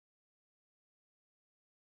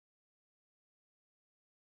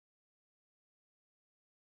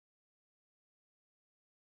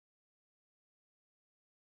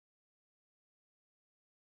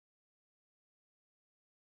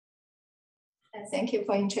And thank you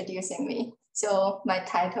for introducing me. So my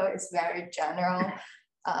title is very general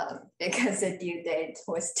because the due date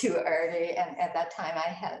was too early. And at that time I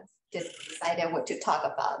had decided what to talk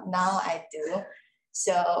about. Now I do.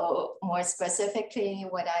 So more specifically,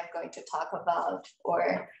 what I'm going to talk about,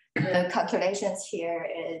 or the calculations here,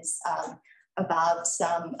 is about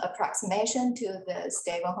some approximation to the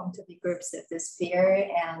stable homotopy groups of the sphere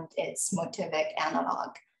and its motivic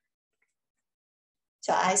analog.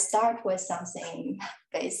 So I start with something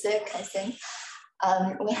basic, I think.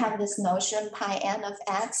 We have this notion pi n of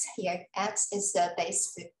x. Here, x is a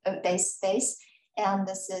base space, and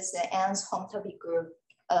this is the nth homotopy group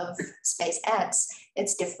of space X.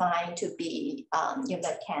 It's defined to be, you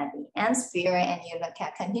look at the n sphere and you look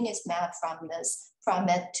at continuous map from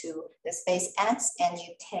it to the space X, and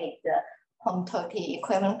you take the homotopy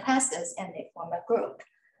equivalent classes and they form a group.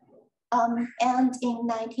 And in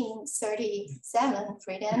 1937,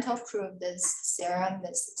 Friedentov proved this theorem,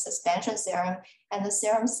 this suspension theorem, and the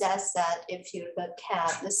theorem says that if you look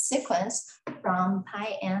at the sequence from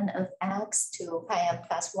pi n of x to pi n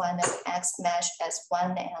plus 1 of x mesh as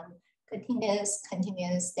one and continuous,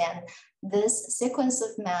 then this sequence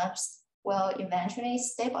of maps will eventually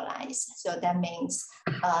stabilize. So that means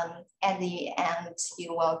at the end,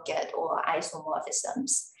 you will get all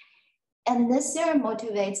isomorphisms. And this theorem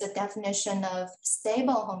motivates the definition of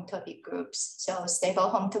stable homotopy groups. So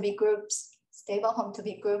stable homotopy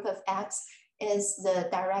group of X is the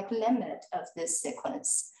direct limit of this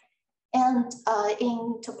sequence. And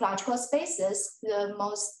in topological spaces, the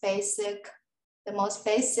most basic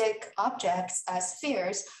objects are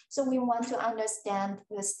spheres. So we want to understand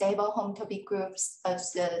the stable homotopy groups of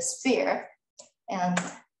the sphere. And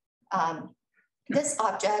this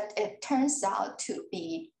object, it turns out to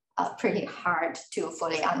be pretty hard to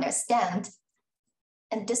fully understand.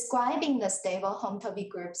 And describing the stable homotopy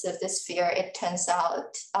groups of the sphere, it turns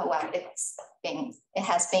out, it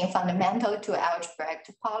has been fundamental to algebraic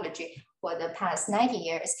topology for the past 90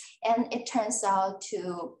 years. And it turns out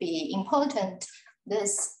to be important.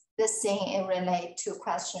 This thing, it relates to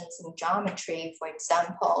questions in geometry. For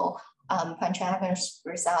example, Poinchagen's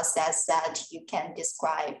result says that you can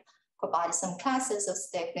describe quadratism classes of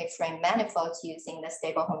stiffly framed manifolds using the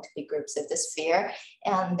stable homotopy groups of the sphere.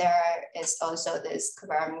 And there is also this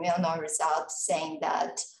Milnor result saying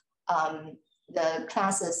that the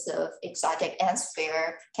classes of exotic n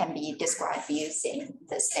sphere can be described using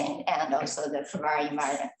this thing, and also the Ferrari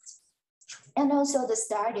invariant. And also the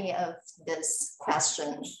study of this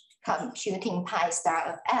question, computing pi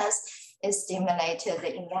star of S, is stimulated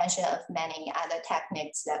the invention of many other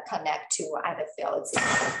techniques that connect to other fields,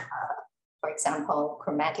 for example,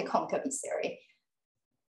 chromatic homotopy theory.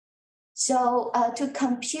 So to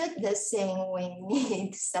compute this thing, we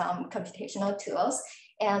need some computational tools.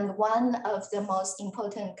 And one of the most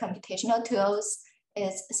important computational tools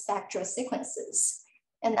is spectral sequences.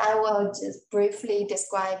 And I will just briefly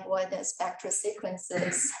describe what the spectral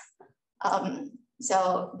sequences.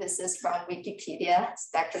 So this is from Wikipedia.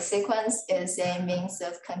 Spectral sequence is a means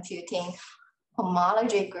of computing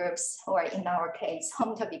homology groups, or in our case,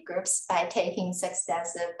 homotopy groups, by taking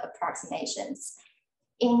successive approximations.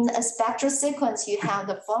 In a spectral sequence, you have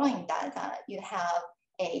the following data. You have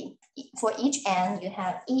for each n, you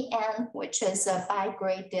have En, which is a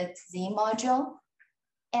bigraded Z module.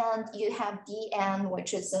 And you have Dn,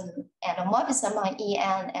 which is an anamorphism on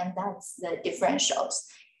En, and that's the differentials.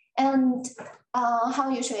 And how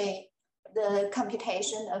usually the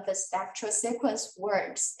computation of a spectral sequence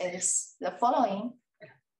works is the following.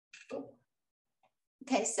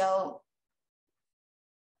 Okay, so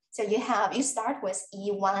you start with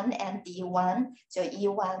E1 and D1. So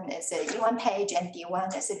E1 is a E1 page and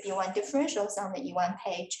D1 is a D1 differentials on the E1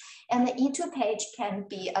 page. And the E2 page can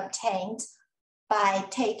be obtained by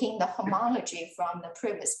taking the homology from the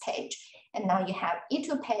previous page. And now you have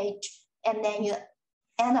E2 page, and then you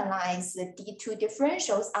analyze the D2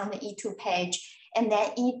 differentials on the E2 page, and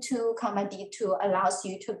then E2, D2 allows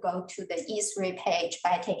you to go to the E3 page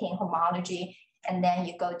by taking homology, and then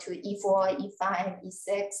you go to E4, E5,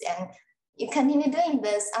 E6, and you continue doing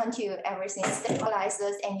this until everything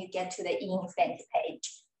stabilizes and you get to the E infinity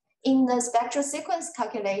page. In the spectral sequence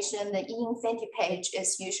calculation, the E infinity page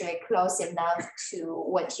is usually close enough to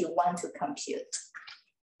what you want to compute.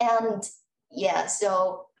 And yeah,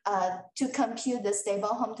 so to compute the stable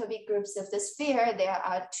homotopy groups of the sphere, there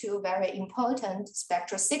are two very important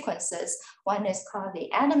spectral sequences. One is called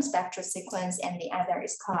the Adams spectral sequence, and the other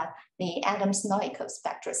is called the Adams-Novikov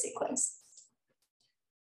spectral sequence.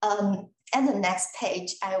 And the next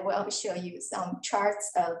page, I will show you some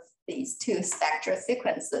charts of these two spectral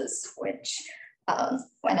sequences, which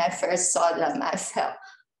when I first saw them, I felt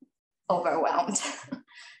overwhelmed.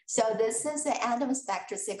 So this is the atom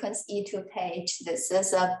spectral sequence E2 page. This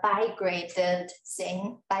is a bi-graded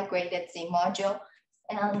Z module.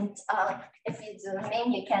 And if you zoom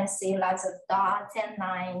in, you can see lots of dots and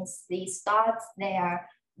lines. These dots, they are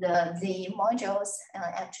the Z modules.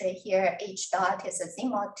 Actually here, each dot is a Z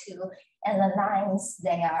mod 2, and the lines,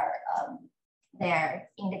 they're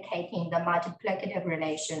indicating the multiplicative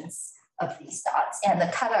relations of these dots, and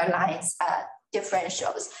the color lines are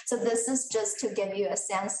differentials. So this is just to give you a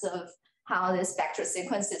sense of how the spectral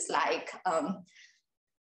sequence is like.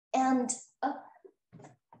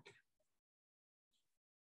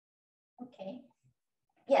 Okay,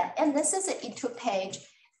 yeah, and this is an E2 page.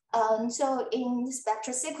 So in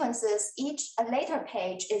spectral sequences, a later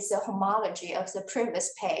page is a homology of the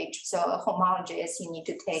previous page. So a homology is you need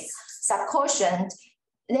to take subquotient.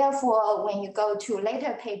 Therefore, when you go to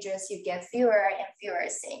later pages, you get fewer and fewer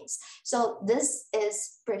things. So this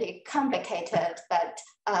is pretty complicated, but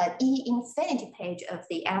E infinity page of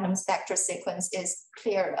the atom spectral sequence is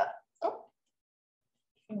clearer. Oh.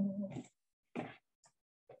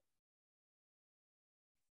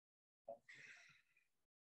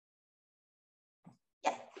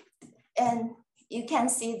 Yeah, and you can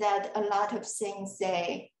see that a lot of things,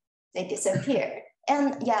 they disappear.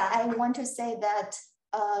 And yeah, I want to say that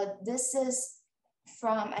this is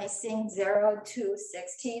from, I think, 0 to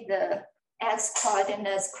 60, the x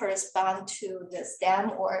coordinates correspond to the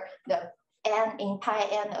stem or the n in pi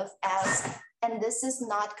n of s. And this is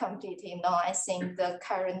not completely known. I think the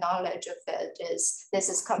current knowledge of it is, this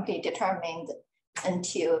is completely determined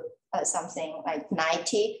until something like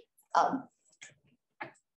 90.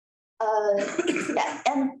 Yeah,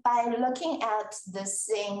 and by looking at this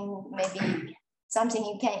thing, maybe something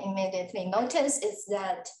you can immediately notice is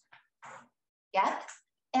that gap.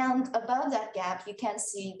 And above that gap, you can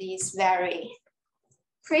see these very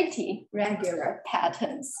pretty regular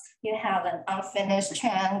patterns. You have an unfinished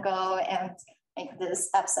triangle and like this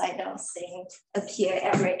upside down thing appear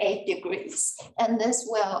every 8 degrees. And this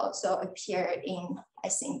will also appear in, I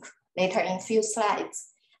think, later in few slides.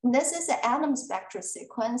 And this is the atom spectral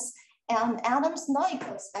sequence. And atom's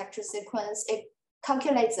Novikov spectral sequence, it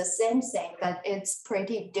calculates the same thing, but it's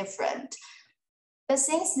pretty different. But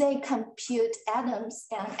since they compute atoms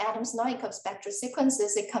and atoms Novikov spectral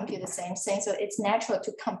sequences, they compute the same thing. So it's natural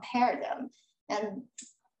to compare them. And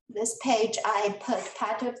this page, I put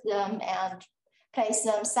part of them and place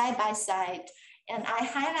them side by side. And I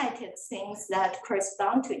highlighted things that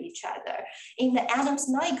correspond to each other. In the atoms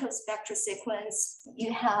Novikov spectral sequence,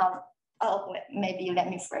 you have, maybe let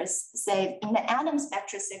me first say, in the atom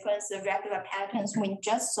spectral sequence, the regular patterns we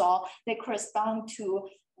just saw, they correspond to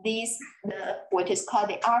these, what is called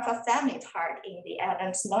the alpha family part in the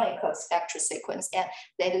atom's Novikov spectral sequence, and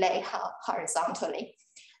they lay horizontally.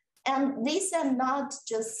 And these are not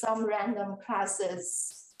just some random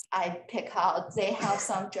classes I pick out, they have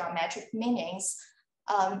some geometric meanings.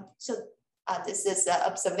 This is the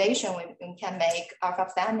observation we can make. Alpha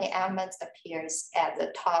family elements appears at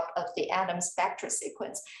the top of the atom spectral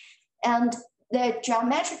sequence. And the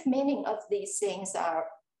geometric meaning of these things are,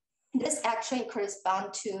 this actually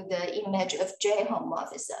corresponds to the image of J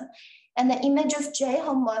homomorphism. And the image of J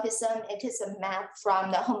homomorphism, it is a map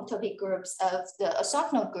from the homotopy groups of the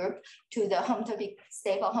orthogonal group to the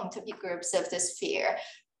stable homotopy groups of the sphere.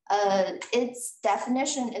 Its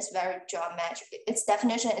definition is very geometric. Its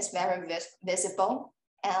definition is very visible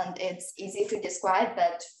and it's easy to describe,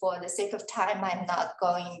 but for the sake of time, I'm not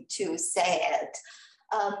going to say it.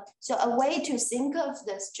 So a way to think of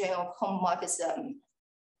this J homomorphism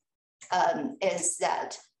is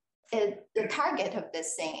that the target of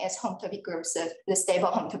this thing is homotopy groups of the stable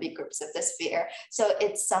homotopy groups of the sphere. So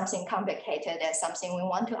it's something complicated and something we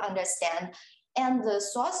want to understand. And the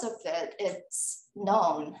source of it, it's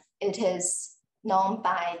known. It is known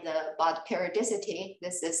by the Bott periodicity.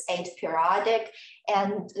 This is 8 periodic,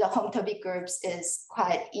 and the homotopy groups is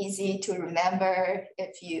quite easy to remember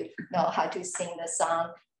if you know how to sing the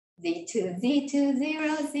song Z2, Z2,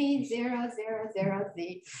 0, Z, 0, 0, 0,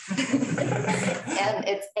 Z. And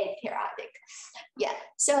it's 8 periodic. Yeah,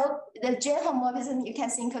 so the J homomorphism, you can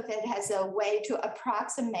think of it as a way to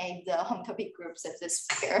approximate the homotopy groups of the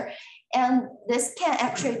sphere. And this can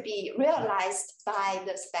actually be realized by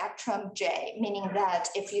the spectrum J, meaning that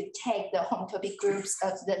if you take the homotopy groups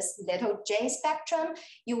of this little J spectrum,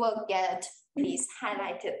 you will get these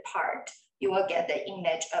highlighted part. You will get the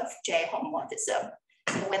image of J homomorphism.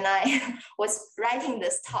 When I was writing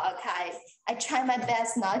this talk, I tried my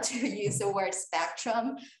best not to use the word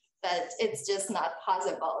spectrum, but it's just not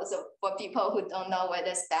possible. So for people who don't know what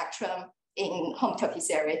a spectrum in homotopy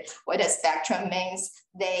theory, what a spectrum means.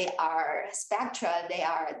 They are spectra, they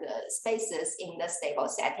are the spaces in the stable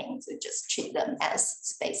setting, so just treat them as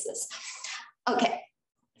spaces. Okay.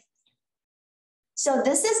 So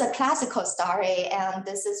this is a classical story, and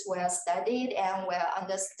this is well studied and well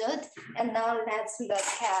understood. And now let's look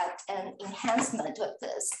at an enhancement of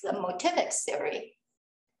this, the motivic theory.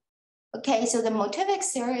 Okay, so the motivic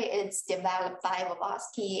theory is developed by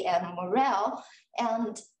Vygotsky and Morel,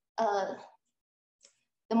 and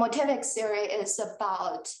the motivic theory is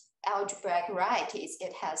about algebraic varieties.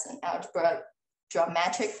 It has an algebraic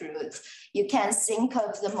geometric root. You can think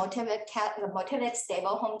of the motivic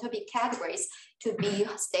stable homotopy categories to be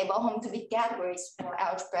stable homotopy categories for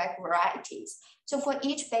algebraic varieties. So for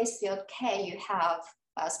each base field K, you have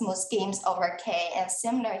smooth schemes over K, and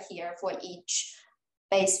similar here for each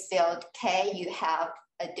base field K, you have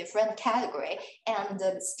a different category, and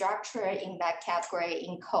the structure in that category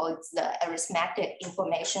encodes the arithmetic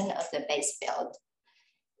information of the base field.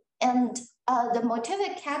 And the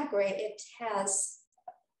motivic category, it has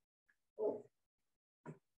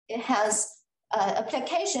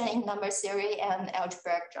application in number theory and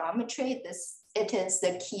algebraic geometry. It is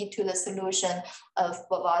the key to the solution of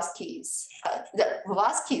Vygotsky's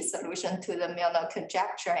solution to the Milnor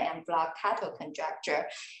conjecture and Bloch-Kato conjecture.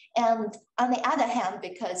 And on the other hand,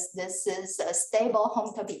 because this is a stable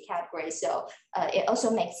homotopy category, so it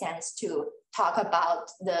also makes sense to talk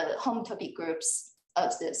about the homotopy groups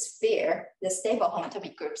of the sphere, the stable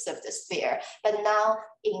homotopy groups of the sphere. But now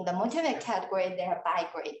in the motivic category, they are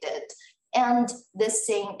bigraded. And this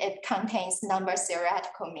thing, it contains number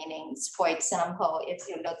theoretical meanings. For example, if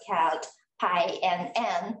you look at pi and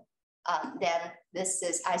n, then this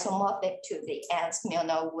is isomorphic to the nth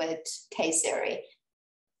Milnor with K-theory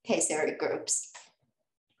groups.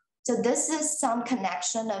 So this is some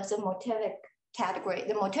connection of the motivic category,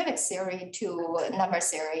 the motivic theory to number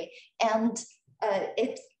theory. And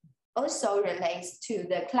it also relates to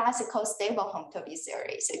the classical stable homotopy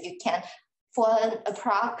theory. So you can, for an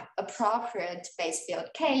appropriate base field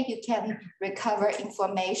K, you can recover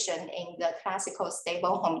information in the classical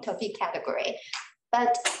stable homotopy category,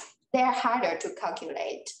 but they're harder to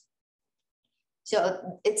calculate.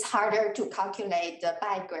 So it's harder to calculate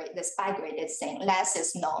this bigraded thing. Less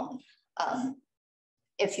is known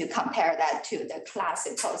if you compare that to the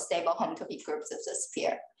classical stable homotopy groups of the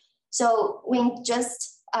sphere. So we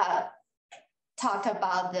just talk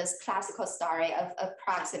about this classical story of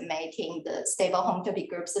approximating the stable homotopy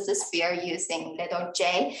groups of the sphere using little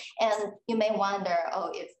j. And you may wonder,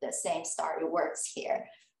 oh, if the same story works here.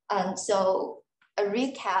 So a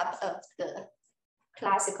recap of the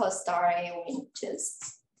classical story we just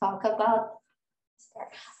talk about.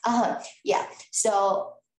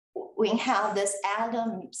 So we have this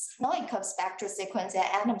Adams Novikov spectral sequence and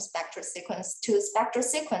Adams spectral sequence, two spectral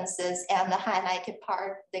sequences, and the highlighted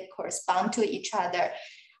part, they correspond to each other.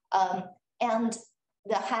 And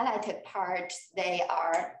the highlighted part, they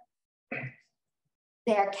are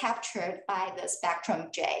captured by the spectrum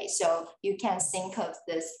J. So you can think of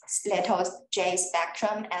this little J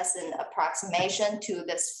spectrum as an approximation to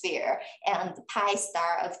the sphere, and the pi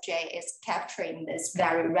star of J is capturing this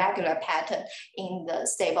very regular pattern in the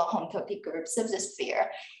stable homotopy groups of the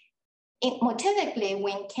sphere. Motivically,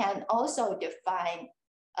 we can also define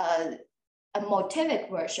a motivic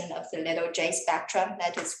version of the little J spectrum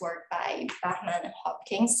that is worked by Bachman and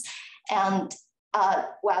Hopkins. And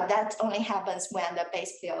well, that only happens when the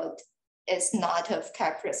base field is not of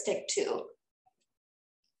characteristic 2.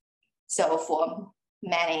 So for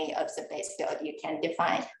many of the base field, you can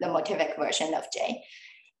define the motivic version of J.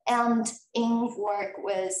 And in work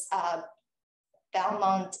with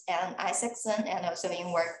Belmont and Isaacson, and also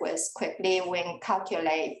in work with Quigley, we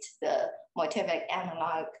calculate the motivic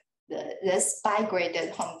analog, this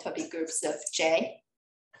bigraded homotopy groups of J,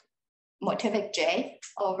 motivic J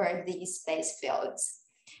over these space fields.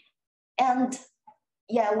 And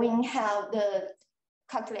yeah, we have the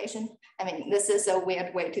calculation. I mean, this is a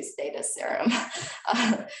weird way to state a theorem.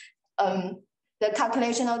 The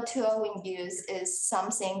calculational tool we use is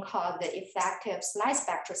something called the effective slide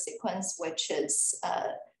spectral sequence, which is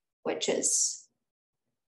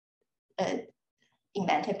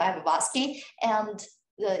invented by Vygotsky. And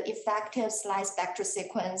the effective slide spectral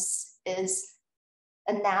sequence is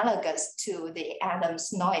analogous to the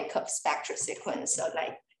Adams-Novikov spectral sequence, so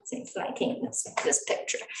like things like in this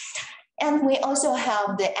picture. And we also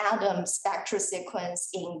have the Adams spectral sequence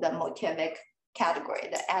in the motivic category,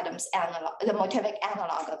 the motivic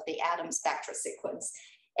analog of the Adams spectral sequence.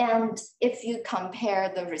 And if you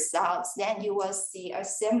compare the results, then you will see a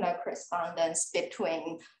similar correspondence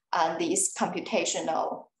between these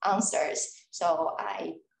computational answers. So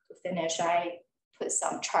I put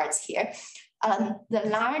some charts here. The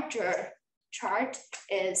larger chart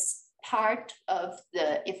is part of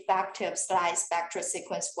the effective slice spectral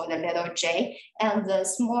sequence for the little j, and the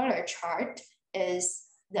smaller chart is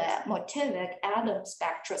the motivic atom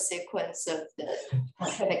spectral sequence of the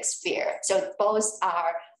motivic sphere. So both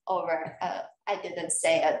are over, I didn't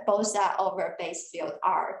say it, both are over base field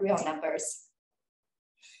R, real numbers.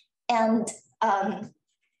 And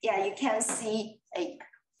yeah, you can see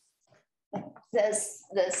this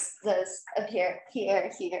appear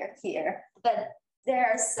here, but there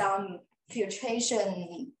are some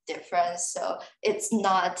filtration difference, so it's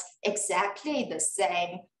not exactly the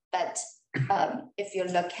same, but if you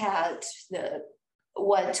look at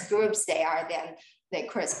what groups they are, then they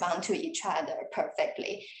correspond to each other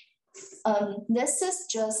perfectly. This is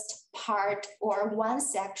just part or one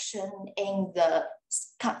section in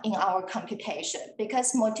our computation,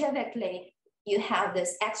 because motivically you have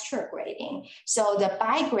this extra grading. So the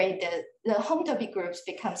homotopy groups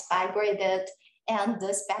becomes bigraded, and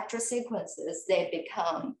the spectral sequences, they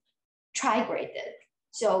become trigraded.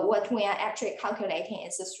 So what we are actually calculating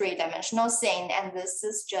is a three-dimensional thing, and this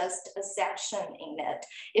is just a section in it.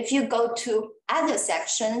 If you go to other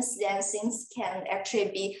sections, then things can actually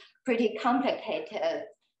be pretty complicated,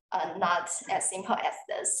 not as simple as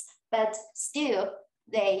this, but still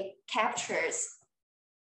they captures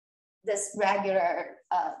this regular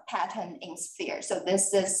pattern in sphere. So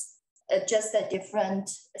this is just a different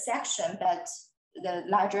section, but the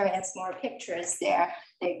larger and smaller pictures they're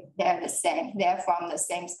the same. They're from the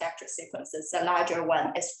same spectral sequences. The larger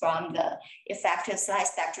one is from the effective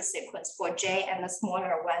slice spectral sequence for J, and the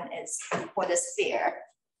smaller one is for the sphere.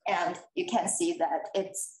 And you can see that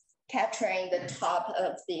it's capturing the top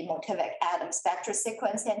of the motivic atom spectral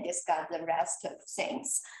sequence and discard the rest of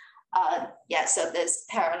things. Yeah, so this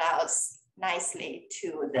parallels nicely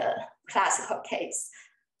to the classical case.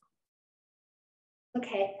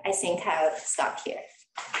 Okay, I think I'll stop here.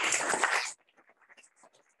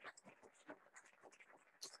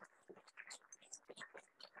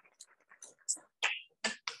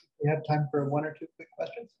 We have time for one or two quick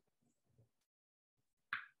questions.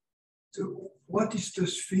 So what is the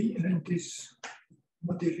sphere in this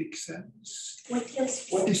motivic sense?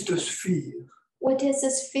 What is the sphere? What is a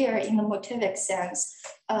sphere in the motivic sense?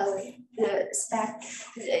 In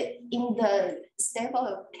the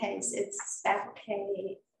stable case, it's spec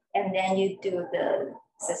K, and then you do the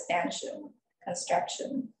suspension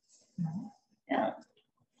construction. Mm-hmm. Yeah.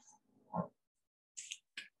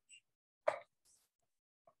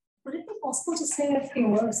 Would it be possible to say a few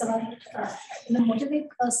words about in the motivic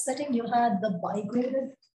setting, you had the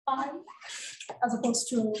bigraded pi as opposed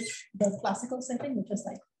to the classical setting, which is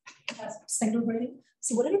like single grading.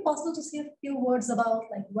 So would it be possible to say a few words about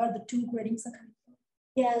like where the two gradings are coming from?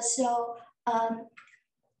 Yeah, so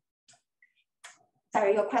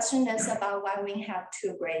sorry, your question is about why we have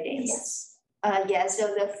two gradings. Yes. Yeah,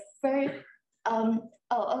 so the first,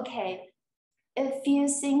 okay. If you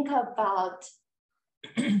think about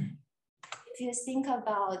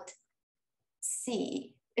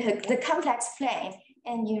C, the complex plane,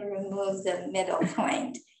 and you remove the middle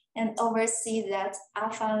point, and over C, that's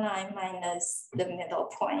alpha line minus the middle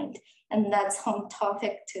point, and that's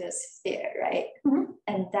homotopic to the sphere, right? Mm-hmm.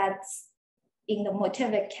 And that's in the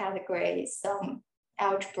motivic category, some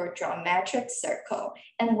algebra geometric circle,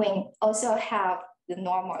 and we also have the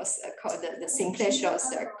normal circle, the simplicial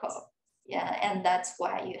circle. Yeah, and that's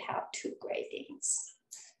why you have two gradings.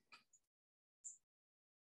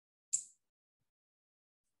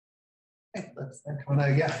 Okay, let's thank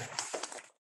Hana again.